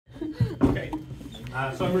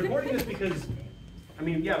So I'm recording this because, I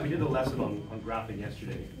mean, yeah, we did a lesson on graphing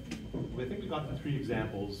yesterday. I think we got the 3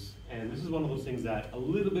 examples, and this is one of those things that a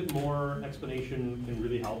little bit more explanation can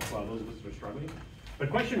really help those of us that are struggling. But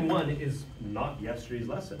question 1 is not yesterday's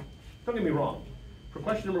lesson. Don't get me wrong. For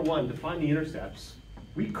question number 1, to find the intercepts,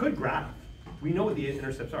 we could graph. We know what the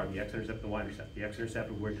intercepts are, the x-intercept and the y-intercept. The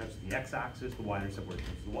x-intercept where it touches the x-axis, the y-intercept where it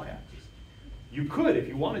touches the y-axis. You could, if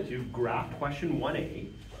you wanted to, graph question 1a,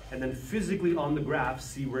 and then physically on the graph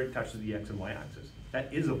see where it touches the x and y-axis.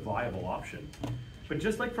 That is a viable option. But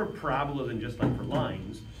just like for parabolas and just like for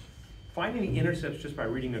lines, finding the intercepts just by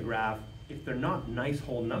reading a graph, if they're not nice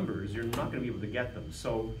whole numbers, you're not going to be able to get them.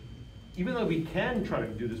 So even though we can try to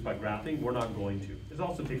do this by graphing, we're not going to. This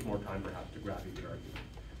also takes more time perhaps to graph, you could argue.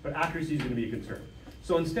 But accuracy is going to be a concern.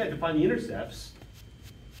 So instead, to find the intercepts,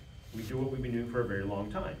 we do what we've been doing for a very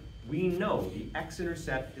long time. We know the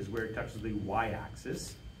x-intercept is where it touches the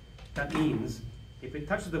y-axis. That means if it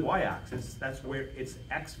touches the y-axis, that's where its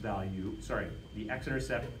x value, sorry, the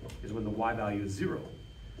x-intercept is when the y value is 0.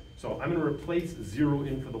 So I'm going to replace 0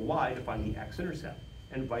 in for the y to find the x-intercept,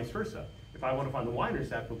 and vice versa. If I want to find the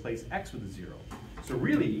y-intercept, replace x with a 0. So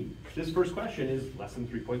really, this first question is lesson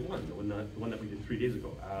 3.1, the one that we did 3 days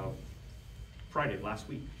ago, Friday, last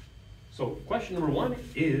week. So question number 1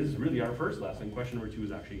 is really our first lesson. Question number 2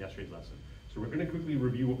 is actually yesterday's lesson. So we're going to quickly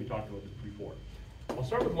review what we talked about before. I'll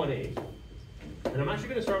start with 1a. And I'm actually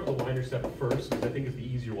going to start with the y-intercept first, because I think it's the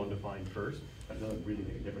easier one to find first. But it doesn't really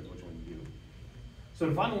make a difference which one you do. So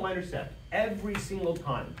to find the y-intercept, every single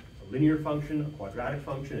time, a linear function, a quadratic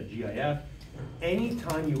function, a GIF,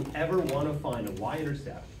 anytime you ever want to find a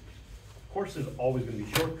y-intercept, of course there's always going to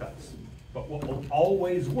be shortcuts. But what will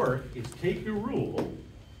always work is take your rule,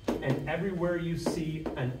 and everywhere you see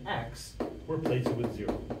an x, replace it with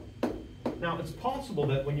 0. Now, it's possible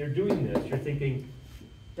that when you're doing this, you're thinking,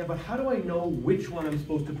 yeah, but how do I know which one I'm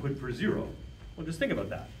supposed to put for 0? Well, just think about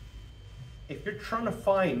that. If you're trying to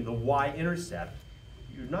find the y-intercept,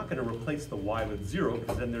 you're not going to replace the y with 0,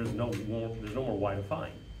 because then there's no more y to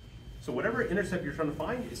find. So whatever intercept you're trying to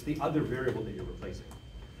find, it's the other variable that you're replacing.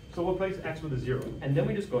 So we'll place x with a 0, and then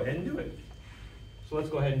we just go ahead and do it. So let's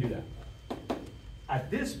go ahead and do that. At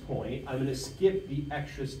this point, I'm going to skip the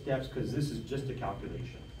extra steps because this is just a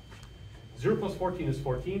calculation. 0 plus 14 is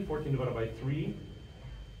 14. 14 divided by 3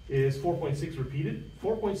 is 4.6 repeated.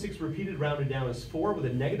 4.6 repeated rounded down is 4, but the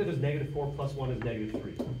negative is negative 4 plus 1 is negative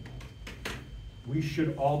 3. We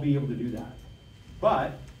should all be able to do that.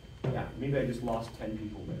 But, yeah, maybe I just lost 10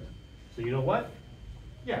 people there. So you know what?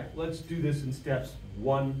 Yeah, let's do this in steps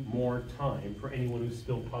one more time for anyone who's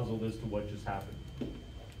still puzzled as to what just happened.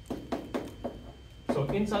 So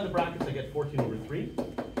inside the brackets, I get 14 over 3.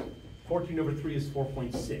 14 over 3 is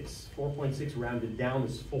 4.6. 4.6 rounded down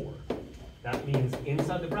is 4. That means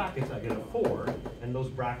inside the brackets, I get a 4, and those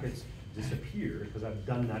brackets disappear because I've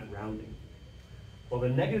done that rounding. Well, the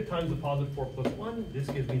negative times the positive 4 plus 1, this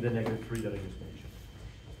gives me the negative 3 that I just mentioned.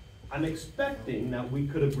 I'm expecting that we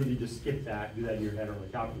could have really just skipped that, do that in your head or on the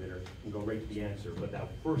calculator, and go right to the answer, but that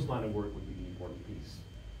first line of work would be the important piece.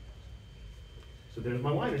 So there's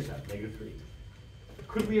my y-intercept, negative 3.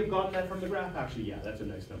 Could we have gotten that from the graph? Actually, yeah, that's a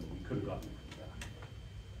nice number. We could have gotten it from the graph.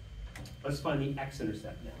 Let's find the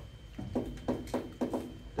x-intercept now.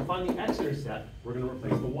 To find the x-intercept, we're going to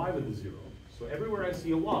replace the y with a 0. So everywhere I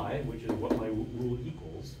see a y, which is what my rule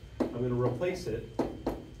equals, I'm going to replace it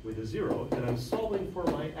with a 0, and I'm solving for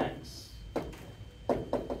my x.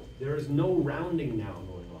 There is no rounding now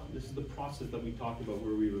going on. This is the process that we talked about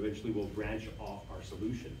where we eventually will branch off our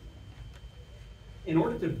solution. In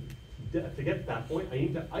order to get to that point, I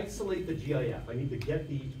need to isolate the GIF. I need to get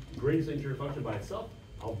the greatest integer function by itself.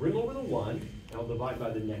 I'll bring over the 1, and I'll divide by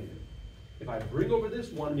the negative. If I bring over this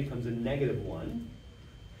 1, it becomes a negative 1.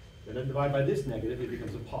 Then I divide by this negative, it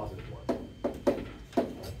becomes a positive 1. I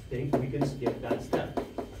think we can skip that step.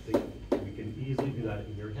 I think we can easily do that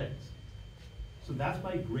in your heads. So that's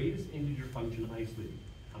my greatest integer function isolated.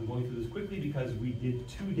 I'm going through this quickly because we did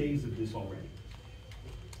 2 days of this already.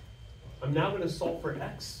 I'm now going to solve for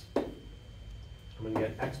x. I'm going to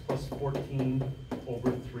get x plus 14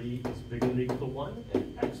 over 3 is bigger than or equal to 1,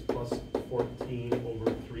 and x plus 14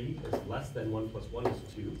 over 3 is less than 1 plus 1 is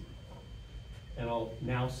 2. And I'll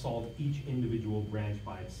now solve each individual branch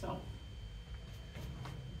by itself.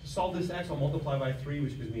 To solve this x, I'll multiply by 3,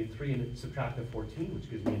 which gives me a 3, and subtract a 14, which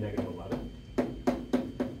gives me a negative 11. I'm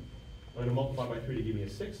going to multiply by 3 to give me a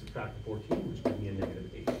 6, subtract a 14, which gives me a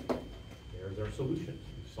negative 8. There's our solution.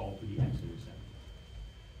 We've solved for the x-intercept.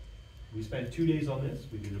 We spent 2 days on this.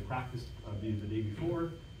 We did a practice the day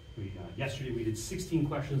before. Yesterday we did 16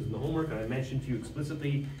 questions in the homework, and I mentioned to you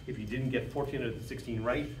explicitly, if you didn't get 14 out of the 16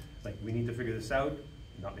 right, like, we need to figure this out.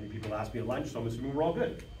 Not many people asked me at lunch, so I'm assuming we're all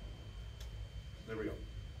good. There we go.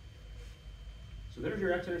 So there's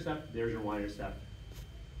your x-intercept, there's your y-intercept.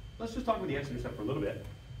 Let's just talk about the x-intercept for a little bit.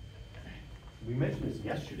 We mentioned this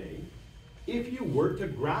yesterday. If you were to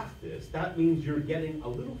graph this, that means you're getting a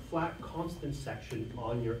little flat constant section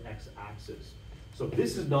on your x-axis. So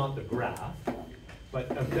this is not the graph,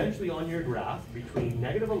 but eventually on your graph, between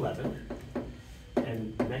 -11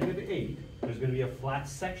 and -8, there's going to be a flat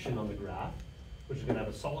section on the graph, which is going to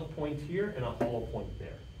have a solid point here and a hollow point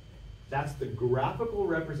there. That's the graphical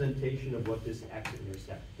representation of what this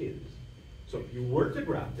x-intercept is. So if you were to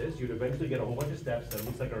graph this, you'd eventually get a whole bunch of steps that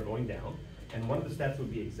looks like are going down, and one of the steps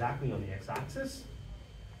would be exactly on the x-axis,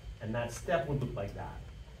 and that step would look like that.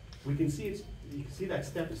 You can see that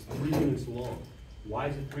step is 3 units long. Why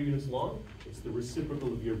is it 3 units long? It's the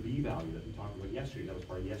reciprocal of your b value that we talked about yesterday. That was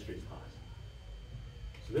part of yesterday's class.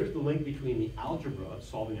 So there's the link between the algebra,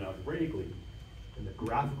 solving it algebraically, and the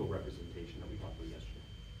graphical representation that we talked about yesterday.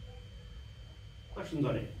 Questions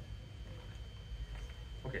on it?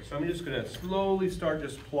 Okay, so I'm just going to slowly start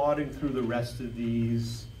just plotting through the rest of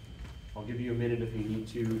these. I'll give you a minute if you need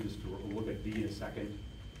to, just to look at B in a second.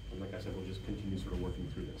 And like I said, we'll just continue sort of working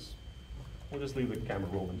through this. We'll just leave the camera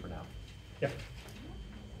rolling for now. Yeah.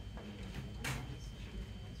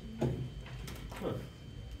 Huh.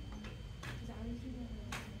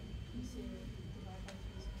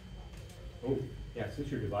 Oh, yeah, since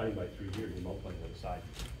you're dividing by 3 here, you're multiplying the other side.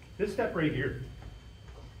 This step right here,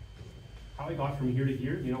 how I got from here to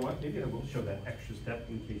here, you know what? Maybe I will show that extra step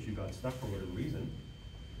in case you got stuck for whatever reason.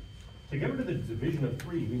 To get rid of the division of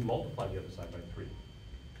 3, we multiply the other side by 3.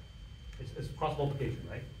 It's cross multiplication,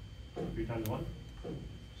 right? 3 times 1.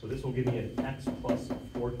 So this will give me an x plus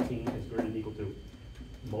 14 is greater than or equal to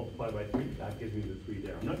multiply by 3. That gives me the 3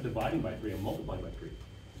 there. I'm not dividing by 3, I'm multiplying by 3.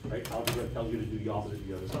 Right? Algebra tells you to do the opposite to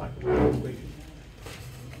the other side.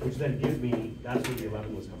 Which then gives me, that's where the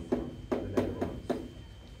 11 was coming from, the negative 11.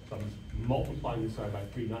 So I'm multiplying this side by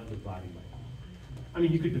 3, not dividing by 3. I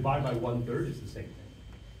mean, you could divide by 1/3, it's the same thing.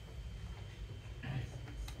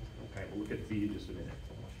 Okay, we'll look at B in just a minute.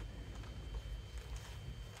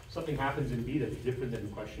 Something happens in B that's different than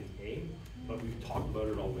question A, but we've talked about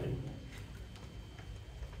it already.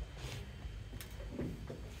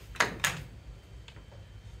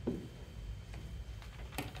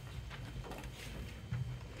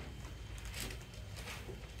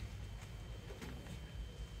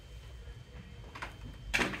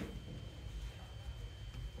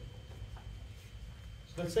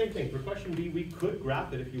 So the same thing, for question B, we could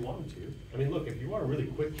graph it if you wanted to. I mean, look, if you are really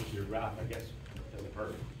quick with your graph, I guess it doesn't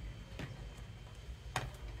hurt.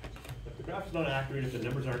 If the graph's not accurate, if the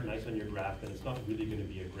numbers aren't nice on your graph, then it's not really going to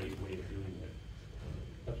be a great way of doing it.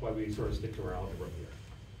 That's why we sort of stick to our algebra here.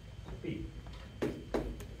 B.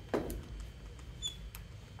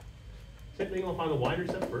 Same thing, I'll find the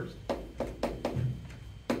y-intercept first.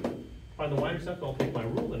 Find the y-intercept, I'll take my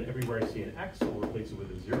rule, and everywhere I see an x, I'll replace it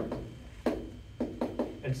with a 0.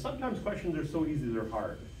 And sometimes questions are so easy they're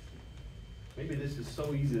hard. Maybe this is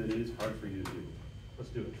so easy that it is hard for you to do.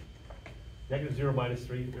 Let's do it. -0 minus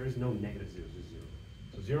 3, there is no negative 0, it's just 0.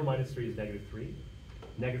 So 0 minus 3 is -3.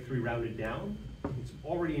 -3 rounded down, it's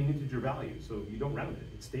already an integer value, so you don't round it,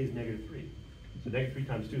 it stays -3. So -3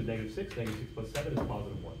 times 2 is -6, -6 plus 7 is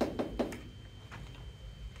 +1.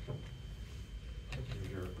 Here's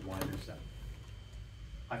your y-intercept.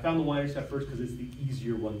 I found the y-intercept first because it's the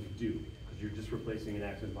easier one to do, because you're just replacing an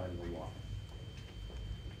x and finding a y.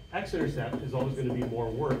 X-intercept is always going to be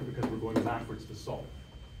more work because we're going backwards to solve.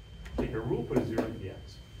 Take your rule, put a 0 into the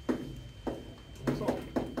x. That's all.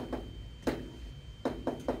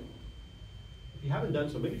 If you haven't done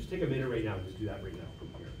so, maybe just take a minute right now and just do that right now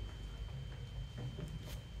from here.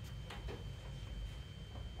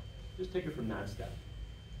 Just take it from that step.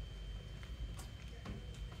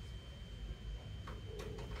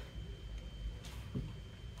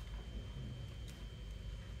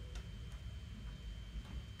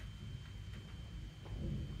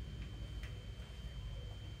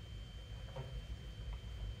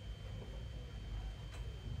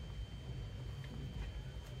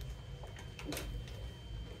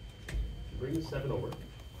 Bring the 7 over,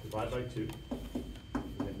 divide by 2,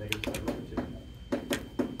 and then -7 over 2.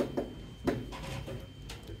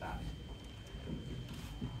 Get that.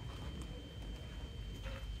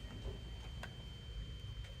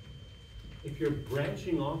 If you're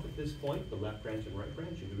branching off at this point, the left branch and right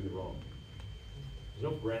branch, you're doing it wrong.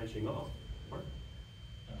 There's no branching off. Mark?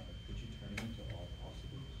 Could you turn it into all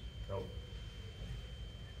possibles? No.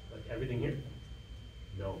 Like everything here.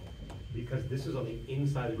 No, because this is on the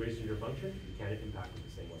inside of the gradient of your function, you can't impact it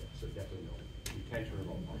the same way, so definitely no. You can't turn it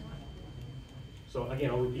all positive. So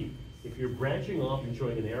again, I'll repeat, if you're branching off and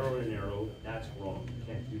showing an arrow and an arrow, that's wrong, you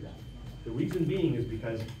can't do that. The reason being is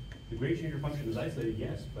because the gradient of your function is isolated,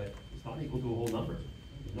 yes, but it's not equal to a whole number.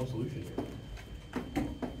 There's no solution here.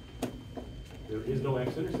 There is no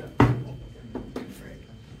x-intercept.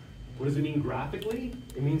 What does it mean graphically?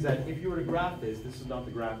 It means that if you were to graph this is not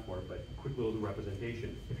the graph for it, but a quick little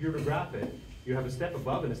representation. If you were to graph it, you have a step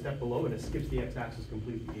above and a step below, and it skips the x-axis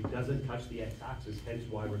completely. It doesn't touch the x-axis, hence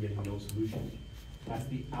why we're getting no solution. That's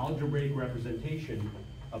the algebraic representation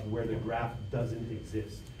of where the graph doesn't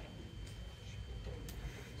exist.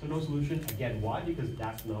 So no solution. Again, why? Because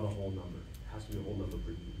that's not a whole number. It has to be a whole number for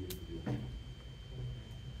you to be able to do it.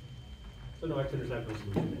 So no x-intercept, no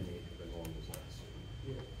solution, and anything along those lines.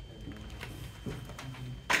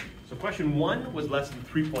 So question 1 was less than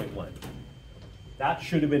 3.1. That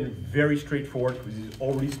should have been very straightforward because he's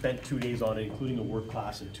already spent 2 days on it, including a work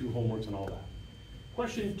class and 2 homeworks and all that.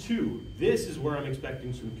 Question 2, this is where I'm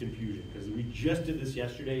expecting some confusion because we just did this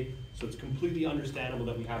yesterday, so it's completely understandable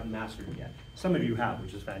that we haven't mastered it yet. Some of you have,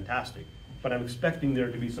 which is fantastic, but I'm expecting there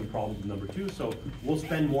to be some problems with number 2, so we'll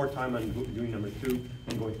spend more time on doing number 2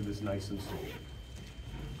 and going through this nice and slow.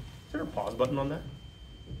 Is there a pause button on that?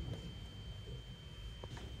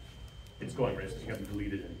 It's going, right? Because you got to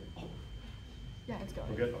delete it. Yeah, it's going.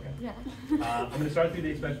 We're good? Okay. Yeah. I'm going to start through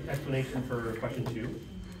the explanation for question 2.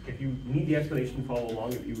 If you need the explanation, follow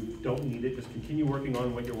along. If you don't need it, just continue working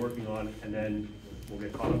on what you're working on, and then we'll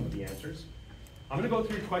get caught up with the answers. I'm going to go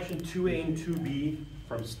through question 2A and 2B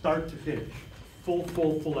from start to finish.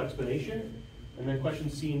 Full explanation, and then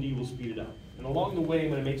question C and D will speed it up. And along the way,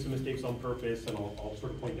 I'm going to make some mistakes on purpose, and I'll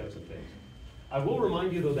sort of point out some things. I will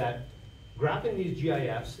remind you, though, that graphing these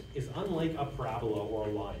GIFs is unlike a parabola or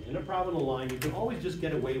a line. In a parabola and a line, you can always just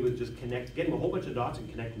get away with just getting a whole bunch of dots and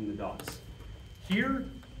connecting the dots. Here,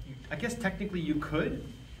 I guess technically you could,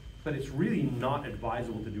 but it's really not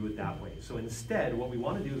advisable to do it that way. So instead, what we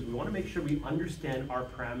want to do is we want to make sure we understand our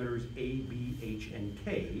parameters A, B, H, and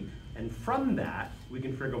K, and from that, we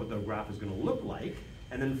can figure out what the graph is going to look like,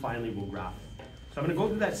 and then finally we'll graph it. So I'm going to go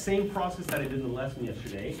through that same process that I did in the lesson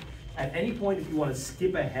yesterday. At any point, if you want to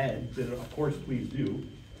skip ahead, then of course please do.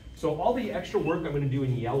 So all the extra work I'm going to do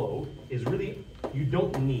in yellow is really, you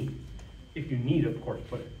don't need. If you need, of course,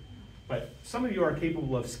 put it. But some of you are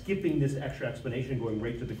capable of skipping this extra explanation and going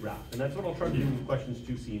right to the graph. And that's what I'll try to do with questions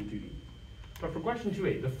 2C and 2D. But for question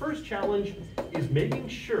 2A, the first challenge is making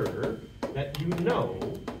sure that you know,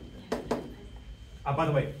 by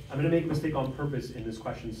the way, I'm going to make a mistake on purpose in this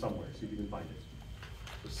question somewhere, see if you can find it.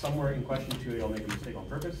 So somewhere in question 2A, I'll make a mistake on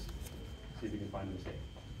purpose, see if you can find the mistake.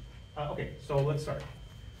 Okay, so let's start.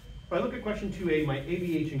 If I look at question 2A, my A,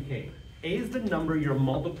 B, H, and K. A is the number you're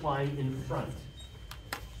multiplying in front.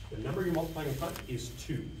 The number you're multiplying in front is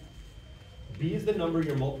 2. B is the number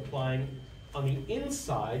you're multiplying on the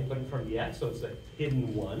inside, but in front of the x, so it's a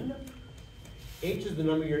hidden 1. H is the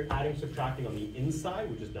number you're adding, subtracting on the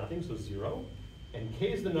inside, which is nothing, so 0. And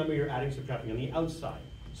K is the number you're adding, subtracting on the outside.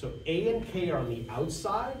 So A and K are on the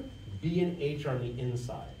outside, B and H are on the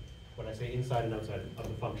inside. When I say inside and outside of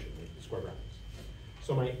the function, the square brackets.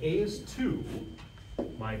 So my A is 2,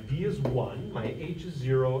 my B is 1, my H is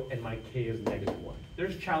 0, and my K is -1.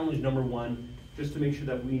 There's challenge number 1, just to make sure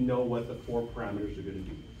that we know what the 4 parameters are going to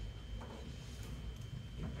do.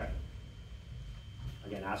 Okay.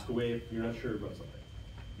 Again, ask away if you're not sure about something.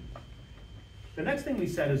 The next thing we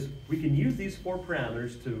said is we can use these 4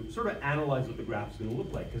 parameters to sort of analyze what the graph is going to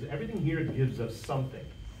look like, because everything here gives us something.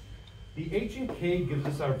 The H and K gives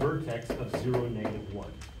us our vertex of 0 and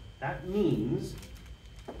 -1. That means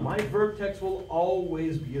my vertex will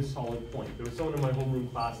always be a solid point. There was someone in my homeroom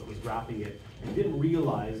class that was graphing it and didn't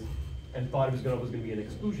realize and thought it was going to be an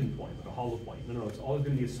exclusion point, like a hollow point. No, it's always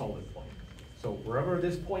going to be a solid point. So wherever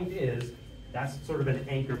this point is, that's sort of an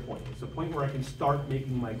anchor point. It's a point where I can start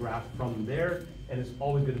making my graph from there, and it's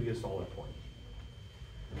always going to be a solid point.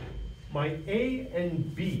 My A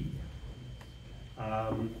and B,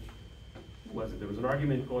 what was it? There was an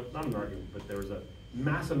argument, not an argument, but there was a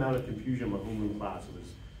mass amount of confusion in my homeroom class. It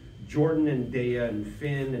was Jordan and Dea and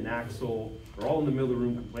Finn and Axel were all in the middle of the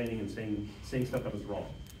room complaining and saying stuff that was wrong.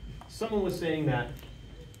 Someone was saying that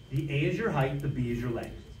the A is your height, the B is your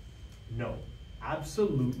length. No,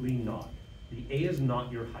 absolutely not. The A is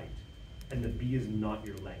not your height, and the B is not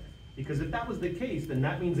your length. Because if that was the case, then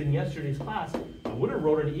that means in yesterday's class, I would have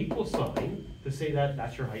wrote an equal sign to say that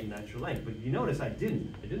that's your height and that's your length. But you notice I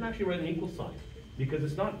didn't. I didn't actually write an equal sign, because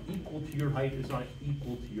it's not equal to your height, it's not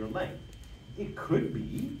equal to your length. It could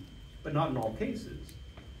be, but not in all cases.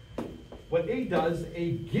 What A does,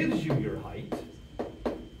 A gives you your height,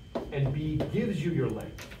 and B gives you your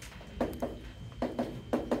length.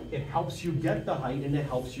 It helps you get the height and it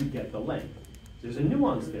helps you get the length. There's a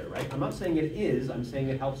nuance there, right? I'm not saying it is, I'm saying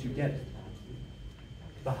it helps you get it.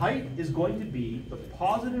 The height is going to be the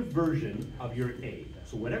positive version of your A.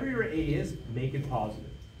 So whatever your A is, make it positive.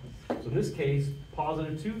 So in this case,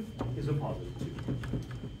 positive 2 is a positive 2.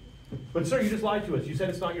 But sir, you just lied to us. You said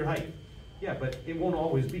it's not your height. Yeah, but it won't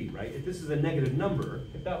always be, right? If this is a negative number,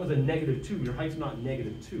 if that was a negative 2, your height's not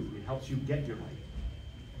negative 2. It helps you get your height.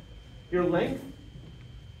 Your length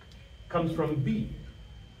comes from B.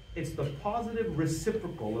 It's the positive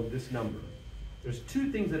reciprocal of this number. There's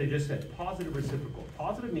two things that I just said, positive reciprocal.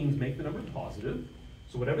 Positive means make the number positive.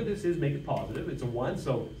 So whatever this is, make it positive. It's a 1,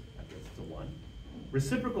 so I guess it's a 1.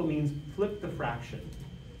 Reciprocal means flip the fraction.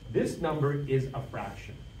 This number is a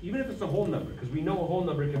fraction, even if it's a whole number, because we know a whole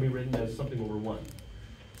number can be written as something over 1.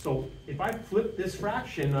 So if I flip this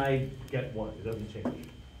fraction, I get 1. It doesn't change.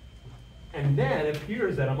 And then it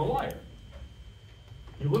appears that I'm a liar.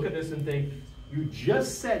 You look at this and think, you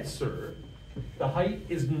just said, sir, the height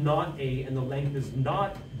is not A and the length is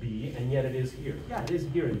not B, and yet it is here. Yeah, it is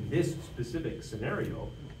here in this specific scenario,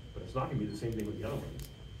 but it's not going to be the same thing with the other ones.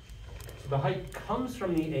 So the height comes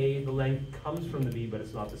from the A, the length comes from the B, but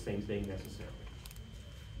it's not the same thing necessarily.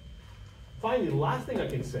 Finally, the last thing I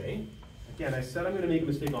can say, again, I said I'm going to make a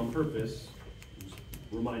mistake on purpose, just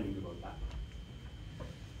reminding you about that.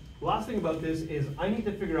 The last thing about this is I need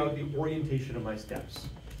to figure out the orientation of my steps.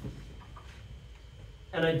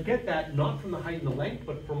 And I get that not from the height and the length,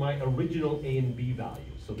 but from my original A and B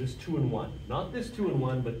values. So this 2 and 1. Not this 2 and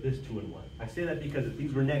 1, but this 2 and 1. I say that because if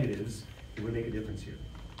these were negatives, it would make a difference here.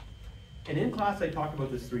 And in class, I talked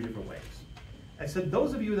about this 3 different ways. I said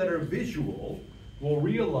those of you that are visual will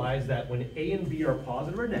realize that when A and B are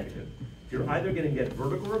positive or negative, you're either going to get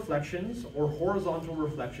vertical reflections or horizontal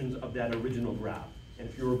reflections of that original graph. And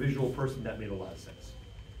if you're a visual person, that made a lot of sense.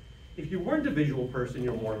 If you weren't a visual person,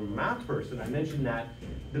 you're more of a math person, I mentioned that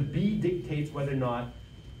the B dictates whether or not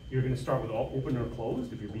you're going to start with open or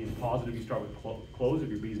closed. If your B is positive, you start with closed. If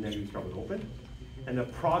your B is negative, you start with open. And the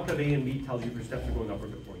product of A and B tells you if your steps are going up or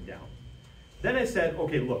going down. Then I said,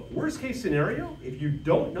 okay, look, worst case scenario, if you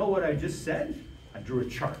don't know what I just said, I drew a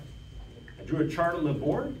chart. I drew a chart on the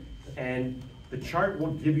board, and the chart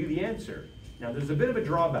will give you the answer. Now, there's a bit of a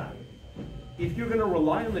drawback. If you're going to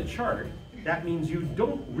rely on the chart, that means you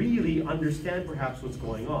don't really understand perhaps what's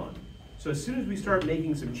going on. So as soon as we start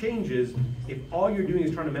making some changes, if all you're doing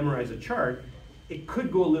is trying to memorize a chart, it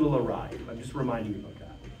could go a little awry. I'm just reminding you about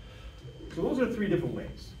that. So those are 3 different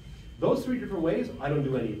ways. Those 3 different ways, I don't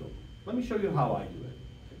do any of them. Let me show you how I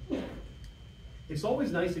do it. It's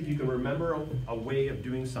always nice if you can remember a way of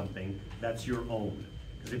doing something that's your own.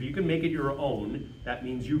 Because if you can make it your own, that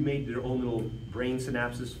means you made your own little brain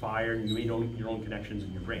synapses fire and you made your own connections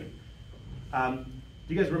in your brain.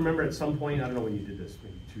 Do you guys remember at some point, I don't know when you did this,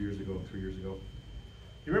 maybe 2 years ago, 3 years ago,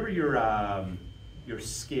 do you remember your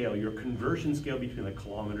scale, your conversion scale between like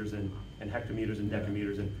kilometers and hectometers and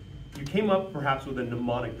decameters, and you came up perhaps with a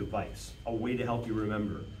mnemonic device, a way to help you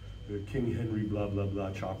remember, King Henry blah blah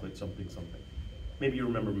blah chocolate something something. Maybe you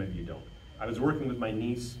remember, maybe you don't. I was working with my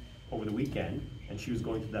niece over the weekend, and she was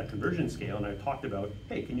going through that conversion scale, and I talked about,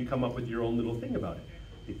 hey, can you come up with your own little thing about it?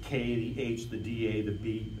 The K, the H, the DA, the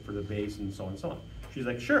B for the base, and so on and so on. She's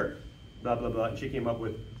like, sure, blah, blah, blah. And she came up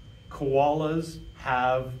with koalas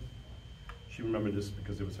have, she remembered this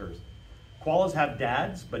because it was hers. Koalas have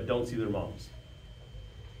dads, but don't see their moms.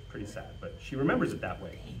 Pretty sad, but she remembers it that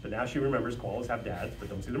way. So now she remembers koalas have dads, but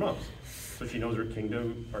don't see their moms. So she knows her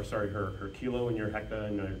kingdom, or sorry, her kilo and your hecta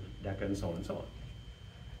and her deca and so on and so on.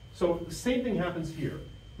 So the same thing happens here.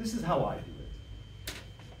 This is how I do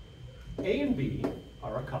it. A and B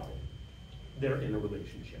are a couple. They're in a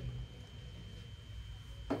relationship.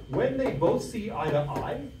 When they both see eye to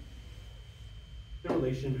eye, the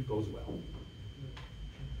relationship goes well.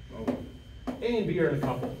 A and B are in a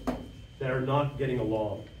couple that are not getting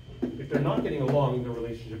along. If they're not getting along, the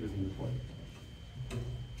relationship isn't in play.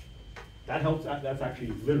 That helps. That's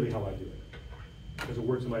actually literally how I do it, because it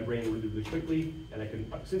works in my brain really, really quickly, and I can,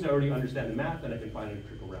 since I already understand the math, then I can find a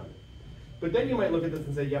trick around it. But then you might look at this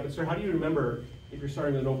and say, yeah, but sir, how do you remember if you're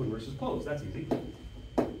starting with an open versus closed? That's easy.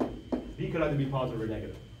 B could either be positive or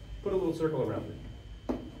negative. Put a little circle around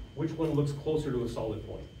it. Which one looks closer to a solid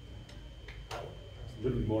point? That one. It's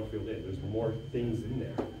literally more filled in. There's more things in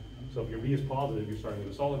there. So if your B is positive, you're starting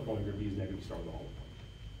with a solid point. If your B is negative, you start with a hollow point.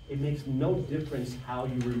 It makes no difference how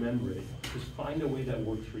you remember it. Just find a way that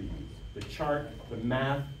works for you. The chart, the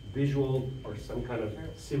math, visual, or some kind of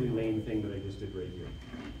silly lame thing that I just did right here.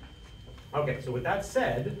 Okay, so with that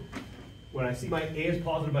said, when I see my A is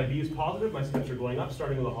positive, my B is positive, my steps are going up,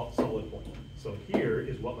 starting with a solid point. So here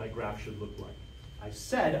is what my graph should look like. I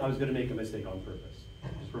said I was going to make a mistake on purpose.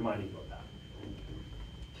 Just reminding you about that.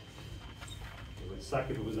 It would suck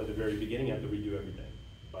if it was at the very beginning, I have to redo everything.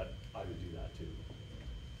 But I would do that too.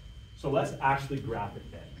 So let's actually graph it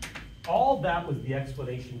then. All that was the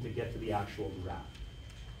explanation to get to the actual graph.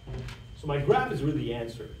 So my graph is really the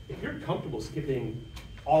answer. If you're comfortable skipping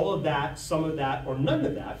all of that, some of that, or none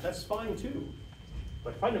of that, that's fine too.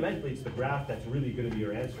 But fundamentally, it's the graph that's really going to be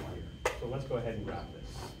your answer here. So let's go ahead and graph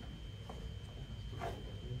this.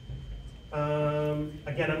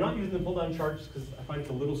 Again, I'm not using the pull-down charts because I find it's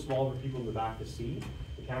a little small for people in the back to see.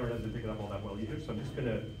 The camera doesn't pick it up all that well either, so I'm just going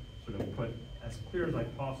to sort of put as clear as I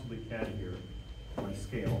possibly can here my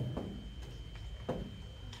scale.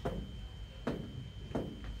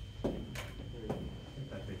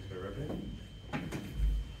 That takes care of everything.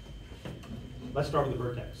 Let's start with the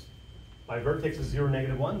vertex. My vertex is 0,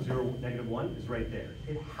 -1. 0, -1 is right there.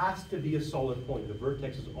 It has to be a solid point. The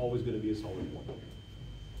vertex is always going to be a solid point.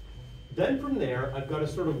 Then from there, I've got to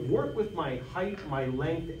sort of work with my height, my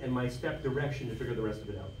length, and my step direction to figure the rest of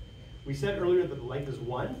it out. We said earlier that the length is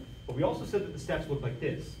 1, but we also said that the steps look like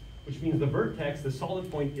this, which means the vertex, the solid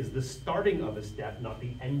point, is the starting of a step, not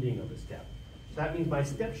the ending of a step. So that means my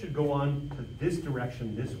step should go on to this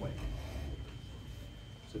direction this way.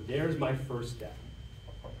 So there's my first step.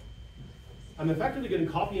 I'm effectively going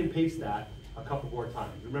to copy and paste that a couple more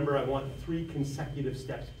times. Remember, I want 3 consecutive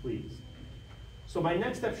steps, please. So my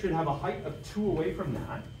next step should have a height of 2 away from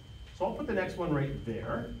that. So I'll put the next one right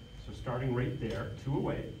there. So starting right there, 2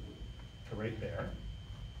 away to right there.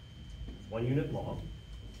 1 unit long.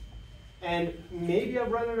 And maybe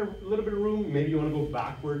I've run out of a little bit of room. Maybe you want to go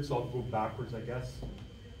backwards, so I'll go backwards, I guess.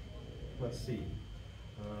 Let's see.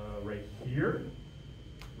 Right here.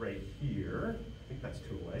 Right here. I think that's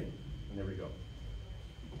 2 away. And there we go.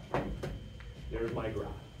 There's my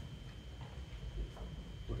graph.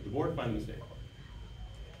 Look at the board, find the mistake.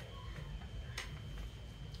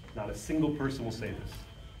 Not a single person will say this.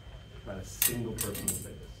 Not a single person will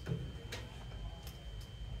say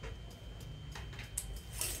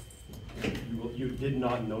this. You did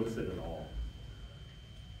not notice it at all.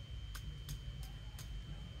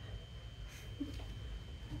 You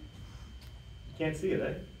can't see it,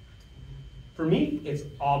 eh? For me, it's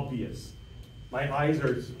obvious. My eyes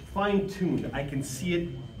are fine-tuned. I can see it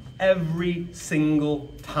every single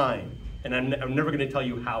time. And I'm never going to tell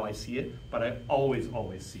you how I see it, but I always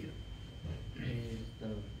see it.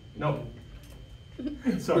 No.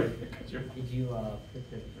 Sorry. Did you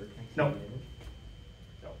put the vertex? No.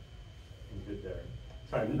 No. I'm good there.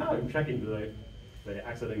 Sorry, now I'm checking that I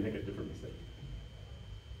accidentally make a different mistake.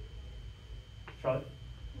 Charlotte?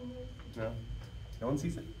 No? No one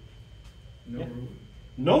sees it? No Yeah. ruler.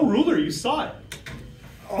 No ruler, you saw it.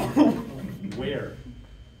 Oh, where?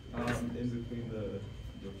 In between the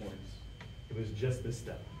points. It was just this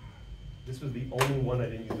step. This was the only one I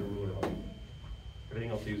didn't use a ruler on.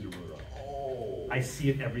 Everything else I used a ruler on. Oh. I see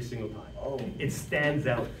it every single time. Oh. It stands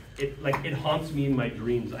out. It haunts me in my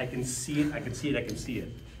dreams. I can see it, I can see it, I can see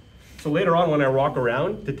it. So later on when I walk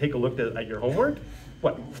around to take a look at your homework,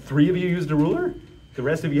 what, 3 of you used a ruler? The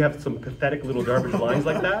rest of you have some pathetic little garbage lines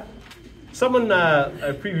like that? Someone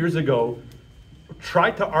a few years ago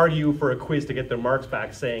tried to argue for a quiz to get their marks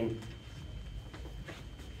back saying,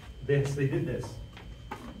 they did this.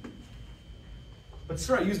 But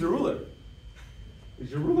sir, I used a ruler.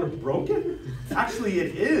 Is your ruler broken? Actually,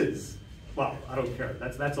 it is. Well, I don't care.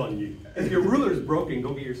 That's on you. If your ruler is broken,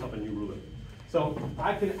 go get yourself a new ruler. So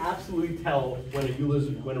I can absolutely tell when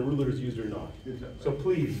a ruler is used or not. So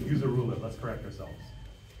please use a ruler. Let's correct ourselves.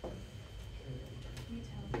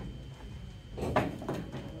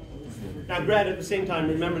 Now, granted, at the same time,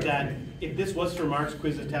 remember that if this was for marks,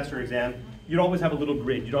 quizzes, test, or exam, you'd always have a little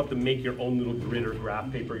grid. You don't have to make your own little grid or graph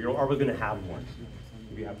paper. You're always going to have one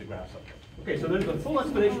if you have to graph something. Okay, so there's a full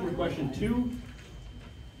explanation for question 2.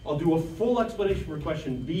 I'll do a full explanation for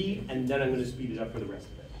question B, and then I'm going to speed it up for the rest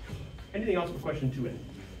of it. Anything else for question 2A?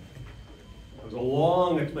 It was a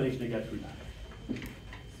long explanation to get through that.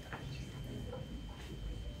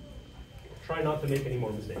 Try not to make any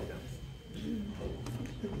more mistakes now.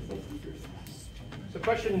 So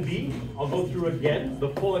question B, I'll go through again the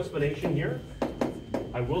full explanation here.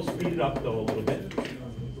 I will speed it up though a little bit.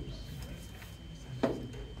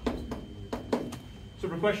 So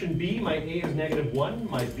for question B, my A is -1,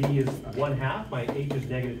 my B is 1/2, my H is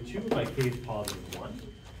 -2, my K is +1.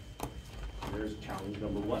 There's challenge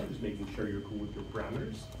number 1, just making sure you're cool with your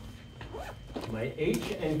parameters. My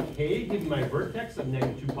H and K give me my vertex of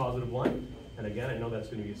 -2, +1. And again, I know that's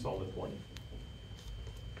going to be a solid point.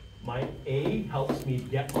 My A helps me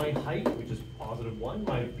get my height, which is +1.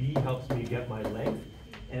 My B helps me get my length,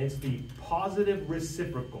 and it's the positive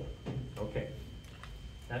reciprocal. Okay.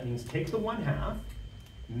 That means take the 1/2,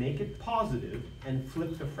 make it positive, and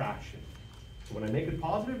flip the fraction. So when I make it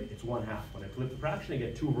positive, it's 1/2. When I flip the fraction, I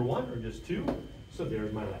get 2/1, or just 2. So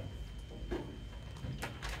there's my length.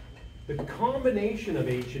 The combination of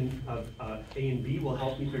A and B will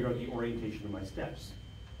help me figure out the orientation of my steps.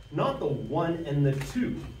 Not the 1 and the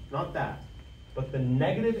 2, not that, but the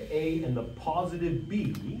negative A and the positive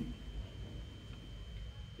B.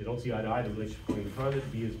 You don't see eye to eye, the relationship going in front of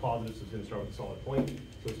it. B is positive, so it's going to start with a solid point.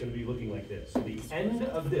 So it's going to be looking like this. So the end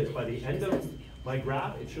of this, by the end of my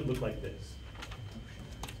graph, it should look like this.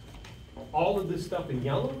 All of this stuff in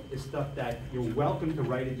yellow is stuff that you're welcome to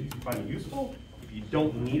write it if you find it useful. If you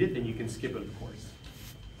don't need it, then you can skip it, of course.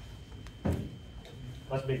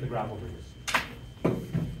 Let's make the graph over here.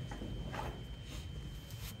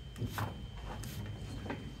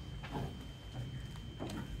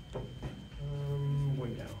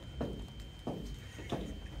 Going down.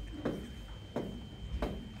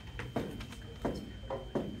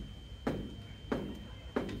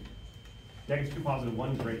 -2,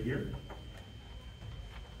 +1 is right here.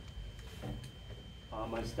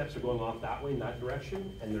 My steps are going off that way in that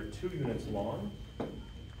direction, and they're 2 units long.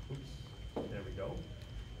 Oops, there we go.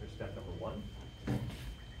 There's step number 1.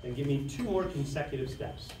 And give me 2 more consecutive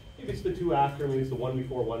steps. Maybe it's the 2 after, maybe it's the 1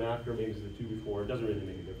 before, 1 after, maybe it's the 2 before. It doesn't really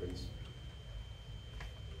make a difference.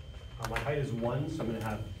 My height is 1, so I'm going to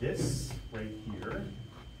have this right here,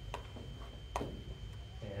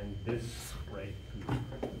 and this right here.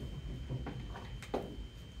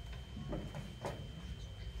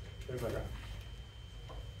 There's my graph.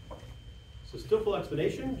 So still full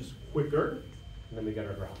explanation, just quicker, and then we get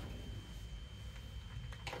our graph.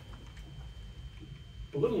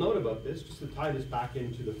 A little note about this, just to tie this back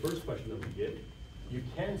into the first question that we did. You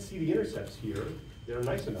can see the intercepts here. They're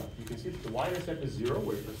nice enough. You can see that the y-intercept is 0,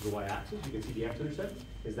 where it's the y-axis. You can see the x-intercept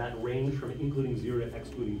is that range from including 0 to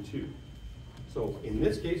excluding 2. So in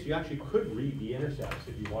this case, you actually could read the intercepts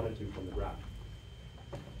if you wanted to from the graph.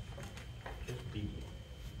 Just B.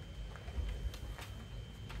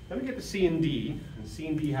 Then we get to C and D, and C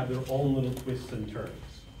and D have their own little twists and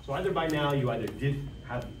turns. So either by now you either did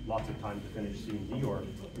have lots of time to finish C and D, or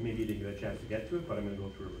maybe you didn't get a chance to get to it, but I'm going to go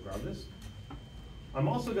through it regardless. I'm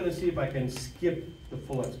also going to see if I can skip the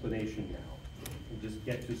full explanation now and just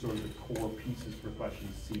get to sort of the core pieces for question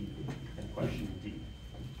C and question D.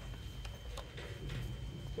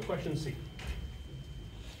 So question C.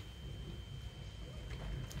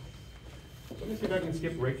 So let me see if I can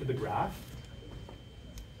skip right to the graph.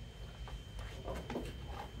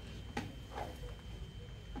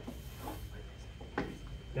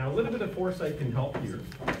 Now a little bit of foresight can help here.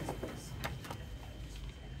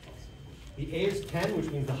 The A is 10, which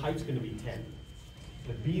means the height's going to be 10.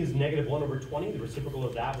 The B is -1/20. The reciprocal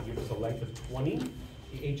of that will give us a length of 20.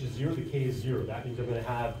 The H is 0, the K is 0. That means I'm going to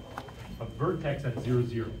have a vertex at 0,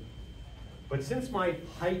 0. But since my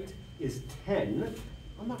height is 10,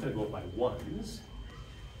 I'm not going to go by 1s.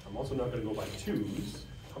 I'm also not going to go by 2s.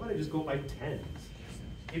 How about I just go by 10s?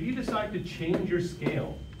 If you decide to change your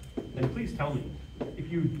scale, then please tell me.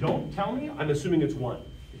 If you don't tell me, I'm assuming it's 1.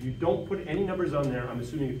 If you don't put any numbers on there, I'm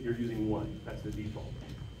assuming you're using 1. That's the default.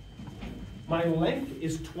 My length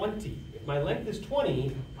is 20. If my length is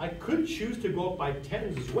 20, I could choose to go up by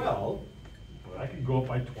 10s as well, but I could go up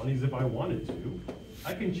by 20s if I wanted to.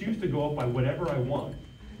 I can choose to go up by whatever I want.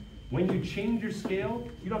 When you change your scale,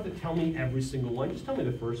 you don't have to tell me every single one. Just tell me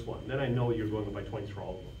the first one. Then I know you're going up by 20s for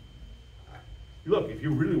all of them. Look, if you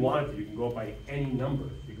really wanted to, you can go by any number.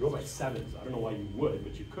 You can go by 7s. I don't know why you would,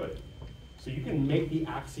 but you could. So you can make the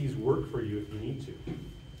axes work for you if you need to.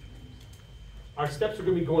 Our steps are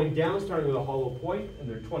going to be going down, starting with a hollow point, and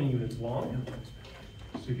they're 20 units long.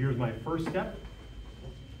 So here's my first step.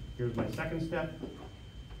 Here's my second step.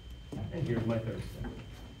 And here's my third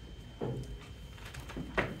step.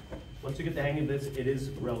 Once you get the hang of this, it is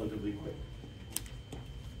relatively quick.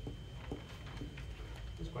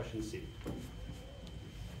 This is question C.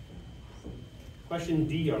 Question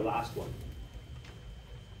D, our last one.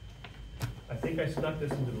 I think I snuck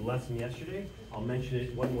this into the lesson yesterday. I'll mention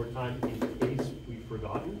it one more time in case we've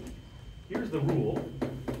forgotten. Here's the rule.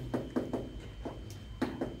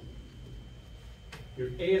 Your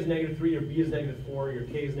A is -3, your B is -4, your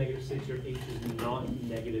K is -6, your H is not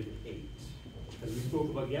 -8. As we spoke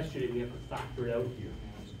about yesterday, we have to factor it out here.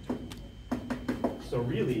 So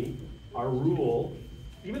really, our rule,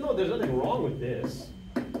 even though there's nothing wrong with this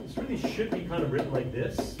really should be kind of written like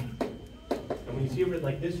this. And when you see it written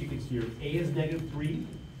like this, you can see your A is -3,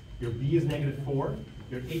 your B is -4,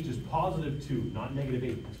 Your h is positive 2, not negative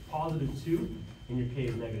 8. It's positive 2, and your k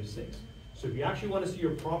is negative 6. So if you actually want to see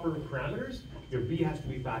your proper parameters, your b has to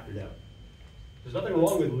be factored out. There's nothing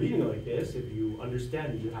wrong with leaving it like this if you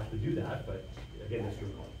understand that you have to do that, but again, that's your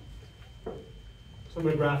call. So I'm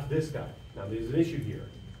going to graph this guy. Now there's an issue here.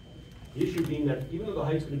 The issue being that even though the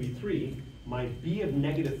height's going to be 3, my b of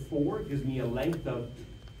negative 4 gives me a length of,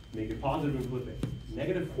 make it positive and flip it.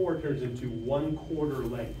 Negative 4 turns into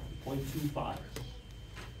 1/4 length, 0.25.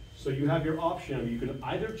 So you have your option of you can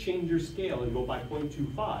either change your scale and go by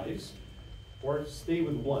 0.25s or stay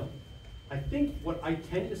with 1. I think what I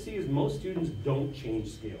tend to see is most students don't change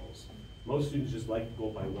scales. Most students just like to go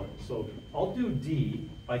by 1. So I'll do D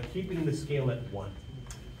by keeping the scale at 1.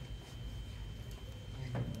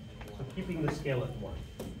 So keeping the scale at 1.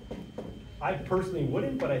 I personally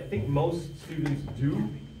wouldn't, but I think most students do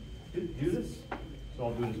this, so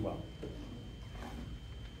I'll do it as well.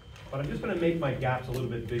 But I'm just going to make my gaps a little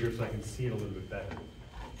bit bigger so I can see it a little bit better.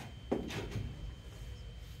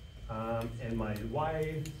 And my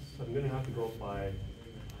y, so I'm going to have to go by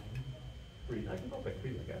 3. I can go by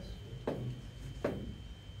 3, I guess.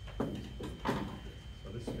 So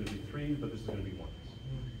this is going to be 3, but this is going to be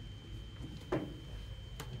 1.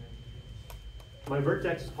 My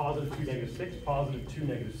vertex is positive 2, negative 6. Positive 2,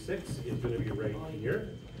 negative 6 is going to be right here.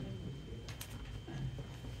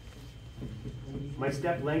 My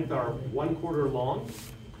step length are 1/4 long.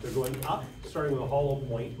 They're going up, starting with a hollow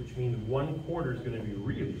point, which means 1/4 is going to be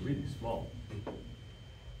really, really small. This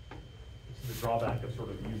is the drawback of sort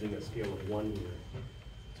of using a scale of 1 here.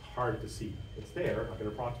 It's hard to see. It's there. I can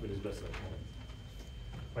approximate as best as I can.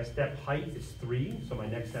 My step height is 3, so my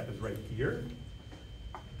next step is right here.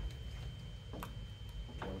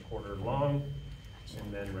 1/4 long,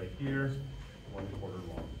 and then right here, 1/4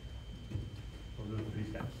 long. Those are the 3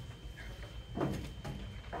 steps.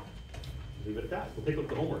 Leave it at that. We'll take a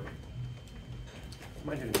look at the homework. Am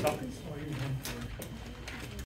I doing copies?